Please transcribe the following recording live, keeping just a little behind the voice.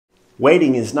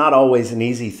Waiting is not always an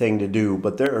easy thing to do,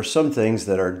 but there are some things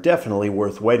that are definitely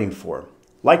worth waiting for,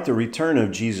 like the return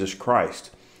of Jesus Christ.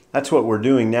 That's what we're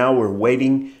doing now. We're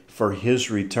waiting for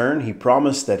his return. He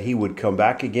promised that he would come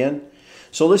back again.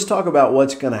 So let's talk about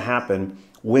what's going to happen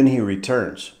when he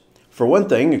returns. For one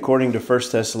thing, according to 1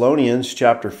 Thessalonians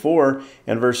chapter 4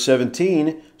 and verse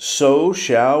 17, so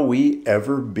shall we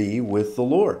ever be with the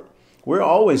Lord. We're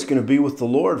always going to be with the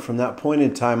Lord from that point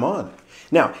in time on.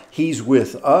 Now, he's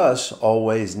with us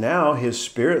always now. His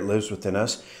Spirit lives within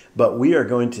us, but we are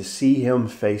going to see him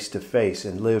face to face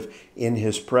and live in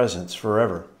his presence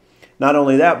forever. Not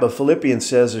only that, but Philippians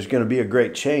says there's going to be a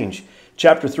great change.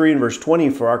 Chapter 3 and verse 20,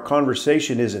 for our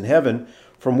conversation is in heaven,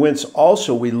 from whence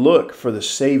also we look for the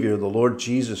Savior, the Lord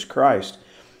Jesus Christ,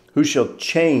 who shall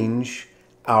change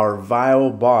our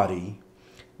vile body,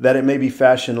 that it may be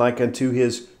fashioned like unto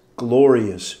his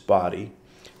glorious body,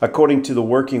 according to the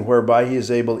working whereby he is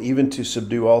able even to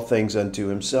subdue all things unto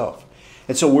himself.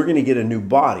 And so we're going to get a new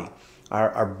body.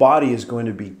 Our body is going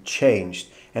to be changed,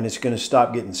 and it's going to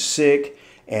stop getting sick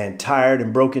and tired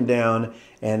and broken down,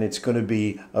 and it's going to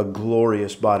be a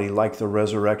glorious body like the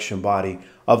resurrection body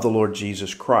of the Lord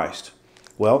Jesus Christ.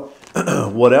 Well,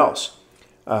 what else?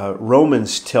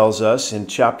 Romans tells us in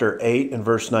chapter 8 and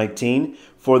verse 19,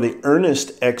 for the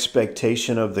earnest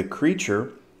expectation of the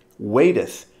creature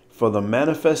waiteth for the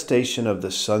manifestation of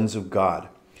the sons of God.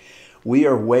 We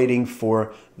are waiting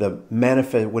for the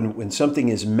manifest. When something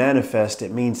is manifest,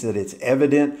 it means that it's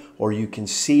evident, or you can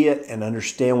see it and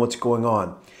understand what's going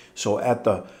on. So at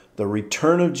the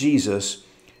return of Jesus,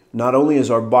 not only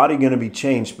is our body going to be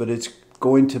changed, but it's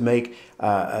going to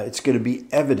be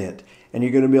evident, and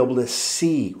you're going to be able to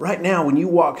see. Right now, when you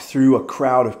walk through a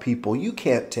crowd of people, you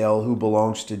can't tell who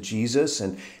belongs to Jesus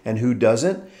and who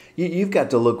doesn't. You've got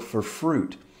to look for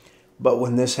fruit. But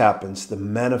when this happens, the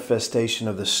manifestation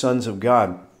of the sons of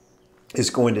God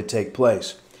is going to take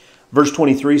place. Verse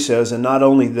 23 says, and not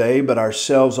only they, but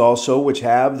ourselves also, which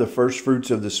have the first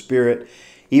fruits of the Spirit,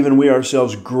 even we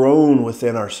ourselves groan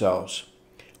within ourselves,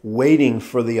 waiting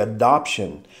for the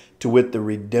adoption, to wit, the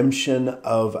redemption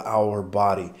of our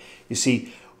body. You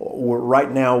see, right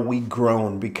now we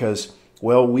groan because,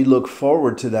 well, we look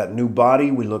forward to that new body.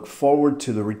 We look forward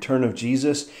to the return of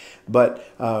Jesus, but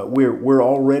we're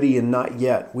already and not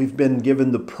yet. We've been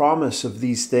given the promise of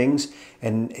these things,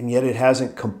 and yet it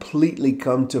hasn't completely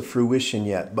come to fruition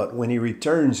yet. But when he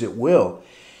returns, it will.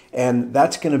 And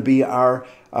that's going to be our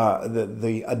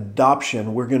the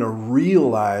adoption. We're going to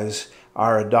realize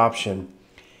our adoption.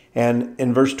 And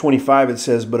in verse 25 it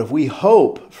says, but if we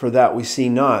hope for that we see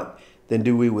not, then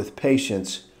do we with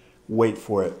patience wait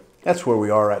for it. That's where we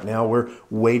are right now. We're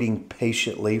waiting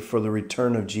patiently for the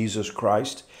return of Jesus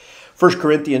Christ. 1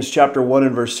 Corinthians chapter 1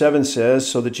 and verse 7 says,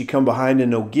 so that ye come behind in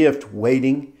no gift,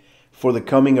 waiting for the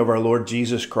coming of our Lord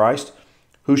Jesus Christ,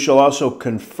 who shall also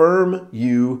confirm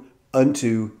you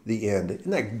unto the end.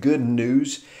 Isn't that good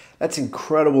news? That's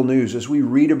incredible news. As we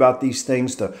read about these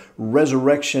things, the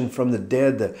resurrection from the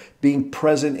dead, the being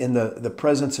present in the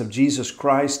presence of Jesus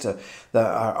Christ,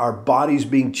 our bodies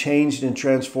being changed and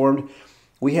transformed,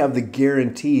 we have the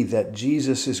guarantee that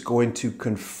Jesus is going to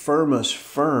confirm us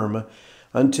firm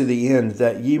unto the end,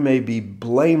 that ye may be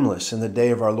blameless in the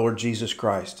day of our Lord Jesus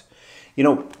Christ. You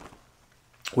know,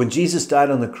 when Jesus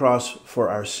died on the cross for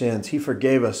our sins, he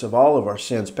forgave us of all of our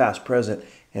sins, past, present,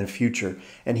 and future.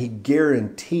 And he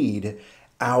guaranteed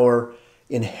our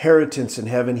inheritance in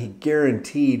heaven. He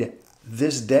guaranteed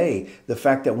this day, the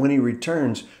fact that when he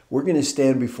returns, we're going to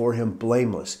stand before him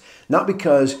blameless. Not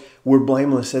because we're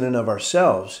blameless in and of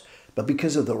ourselves, but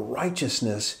because of the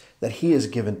righteousness that he has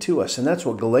given to us. And that's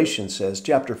what Galatians says,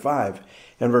 chapter 5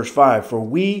 and verse 5. For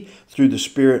we, through the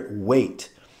Spirit,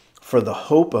 wait for the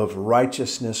hope of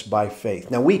righteousness by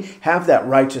faith. Now we have that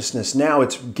righteousness now.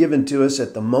 It's given to us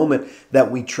at the moment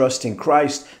that we trust in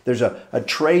Christ. There's a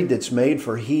trade that's made,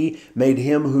 for he made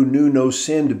him who knew no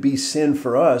sin to be sin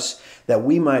for us, that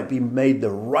we might be made the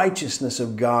righteousness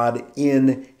of God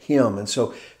in him. And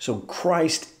so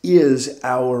Christ is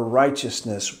our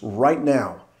righteousness right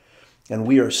now. And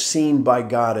we are seen by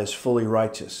God as fully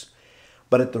righteous.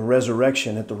 But at the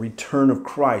resurrection, at the return of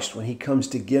Christ, when he comes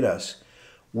to get us,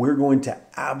 we're going to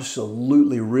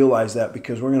absolutely realize that,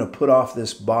 because we're going to put off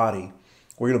this body.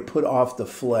 We're going to put off the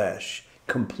flesh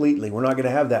completely. We're not going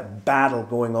to have that battle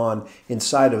going on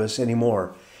inside of us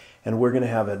anymore. And we're going to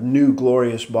have a new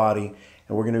glorious body,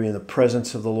 and we're going to be in the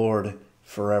presence of the Lord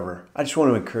forever. I just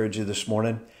want to encourage you this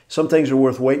morning. Some things are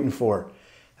worth waiting for,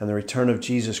 and the return of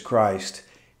Jesus Christ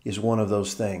is one of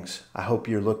those things. I hope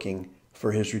you're looking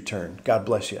for his return. God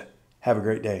bless you. Have a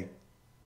great day.